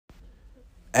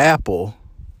Apple,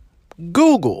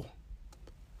 Google,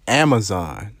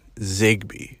 Amazon,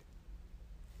 Zigbee.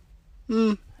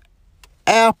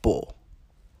 Apple,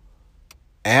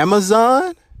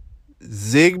 Amazon,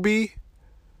 Zigbee,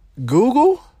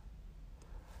 Google.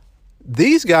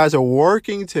 These guys are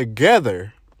working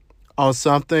together on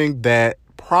something that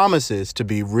promises to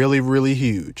be really, really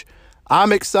huge.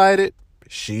 I'm excited.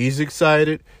 She's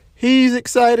excited. He's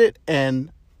excited.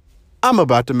 And I'm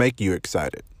about to make you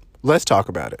excited. Let's talk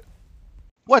about it.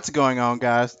 What's going on,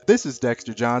 guys? This is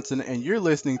Dexter Johnson, and you're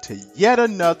listening to yet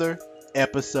another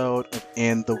episode of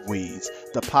In the Weeds,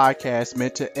 the podcast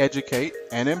meant to educate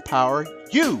and empower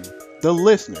you, the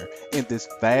listener, in this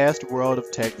vast world of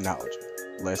technology.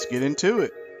 Let's get into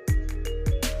it.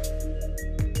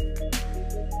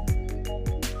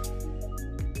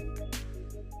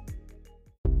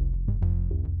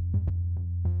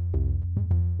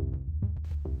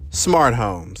 Smart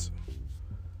homes.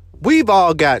 We've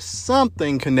all got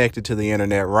something connected to the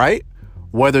internet, right?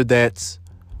 Whether that's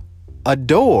a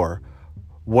door,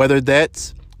 whether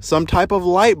that's some type of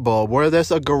light bulb, whether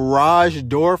that's a garage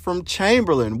door from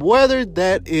Chamberlain, whether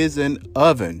that is an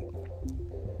oven.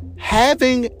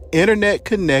 Having internet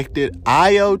connected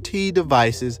IoT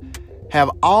devices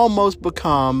have almost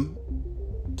become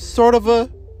sort of a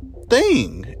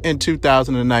thing in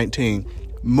 2019,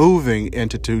 moving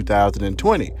into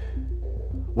 2020.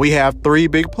 We have three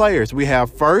big players. We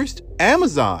have first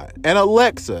Amazon and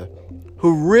Alexa,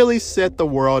 who really set the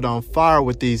world on fire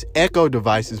with these Echo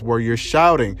devices where you're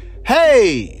shouting,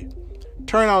 "Hey,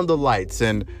 turn on the lights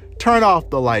and turn off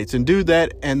the lights," and do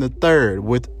that and the third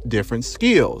with different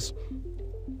skills.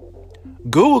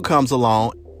 Google comes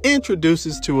along,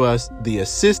 introduces to us the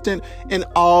Assistant and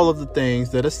all of the things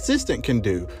that Assistant can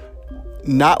do.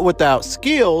 Not without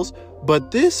skills,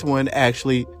 but this one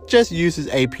actually just uses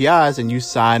APIs and you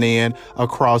sign in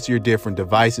across your different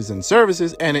devices and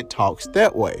services and it talks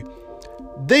that way.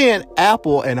 Then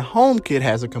Apple and HomeKit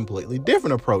has a completely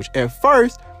different approach. At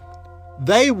first,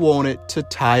 they wanted to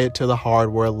tie it to the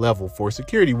hardware level for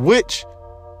security, which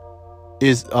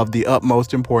is of the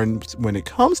utmost importance when it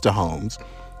comes to homes.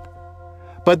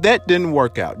 But that didn't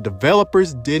work out.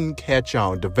 Developers didn't catch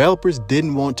on. Developers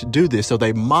didn't want to do this, so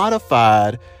they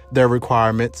modified their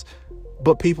requirements,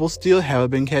 but people still haven't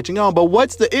been catching on. But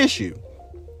what's the issue?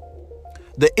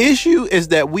 The issue is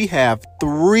that we have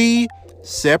three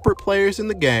separate players in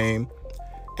the game,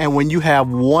 and when you have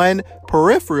one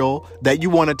peripheral that you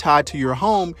want to tie to your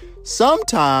home,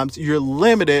 sometimes you're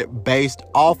limited based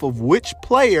off of which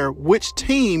player, which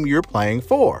team you're playing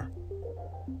for.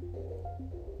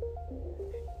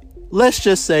 Let's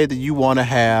just say that you want to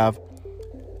have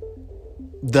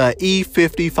the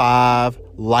E55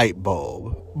 light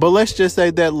bulb, but let's just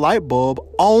say that light bulb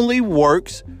only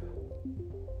works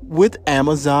with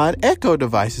Amazon Echo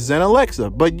devices and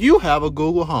Alexa, but you have a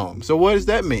Google Home. So what does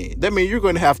that mean? That means you're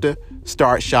going to have to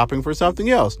start shopping for something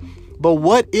else. But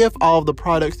what if all of the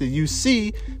products that you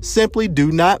see simply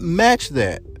do not match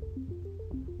that?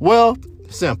 Well,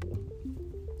 simple.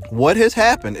 What has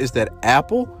happened is that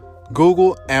Apple,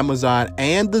 Google, Amazon,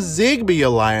 and the Zigbee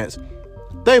Alliance,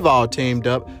 they've all teamed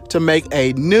up to make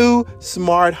a new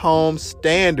smart home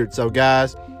standard. So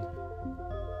guys,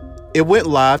 it went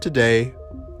live today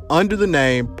under the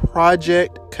name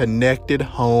Project Connected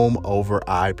Home over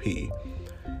IP.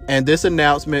 And this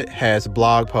announcement has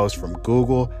blog posts from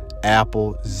Google,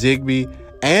 Apple, Zigbee,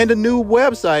 and a new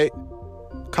website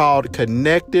called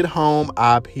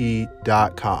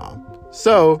connectedhomeip.com.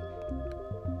 So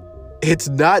it's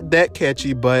not that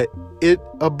catchy, but it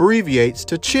abbreviates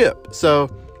to CHIP. So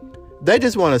they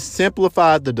just want to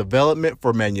simplify the development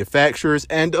for manufacturers.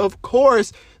 And of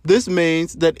course, this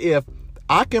means that if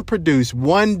I can produce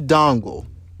one dongle.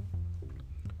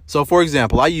 So for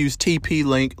example, I use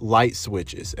TP-Link light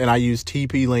switches and I use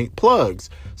TP-Link plugs.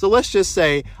 So let's just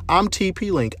say I'm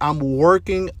TP-Link. I'm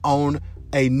working on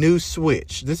a new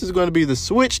switch. This is going to be the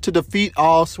switch to defeat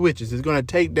all switches. It's going to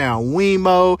take down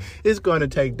Wemo. It's going to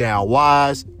take down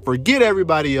Wise. Forget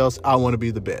everybody else. I want to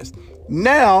be the best.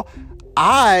 Now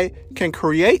I can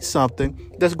create something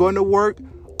that's going to work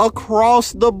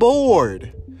across the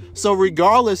board. So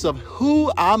regardless of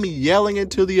who I'm yelling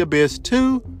into the abyss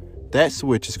to, that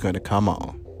switch is going to come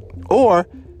on. Or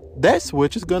that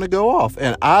switch is going to go off.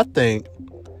 And I think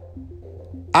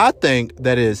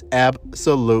that is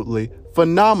absolutely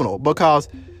phenomenal because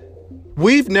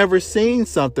we've never seen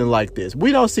something like this.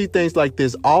 We don't see things like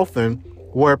this often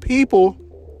where people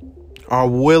are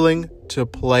willing to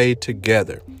play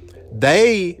together.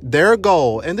 Their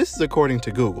goal, and this is according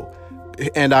to Google,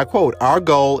 and I quote, "Our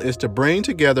goal is to bring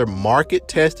together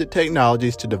market-tested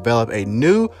technologies to develop a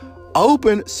new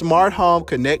open smart home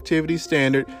connectivity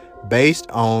standard based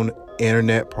on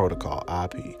Internet Protocol,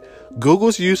 IP.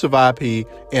 Google's use of IP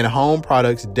in home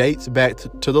products dates back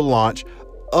to the launch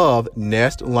of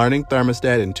Nest Learning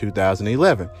Thermostat in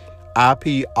 2011.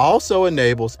 IP also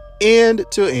enables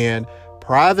end-to-end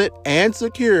private and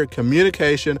secure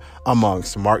communication among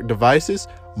smart devices,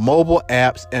 mobile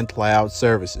apps, and cloud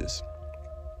services.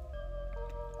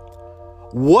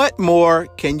 What more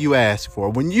can you ask for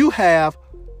when you have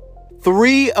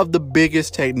three of the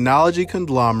biggest technology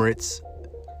conglomerates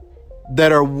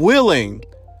that are willing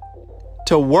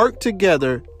to work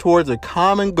together towards a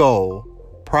common goal,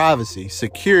 privacy,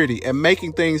 security, and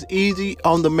making things easy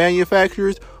on the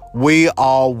manufacturers? We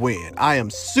all win. I am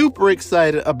super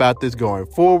excited about this going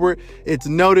forward. It's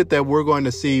noted that we're going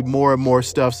to see more and more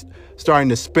stuff starting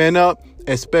to spin up,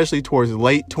 especially towards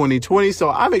late 2020. So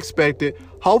I'm expected,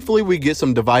 hopefully we get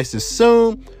some devices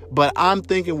soon, but I'm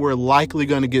thinking we're likely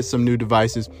going to get some new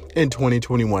devices in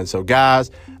 2021. So guys,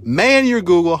 man your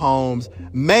Google Homes,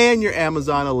 man your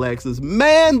Amazon Alexas,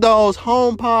 man those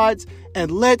HomePods,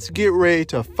 and let's get ready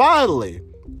to finally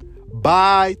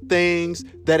buy things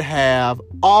that have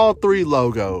all three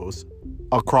logos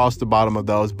across the bottom of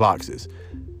those boxes.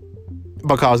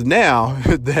 Because now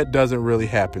that doesn't really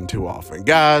happen too often.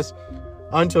 Guys,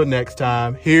 until next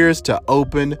time, here's to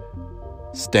open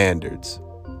standards.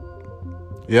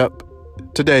 Yep,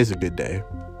 today's a good day.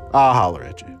 I'll holler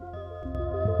at you.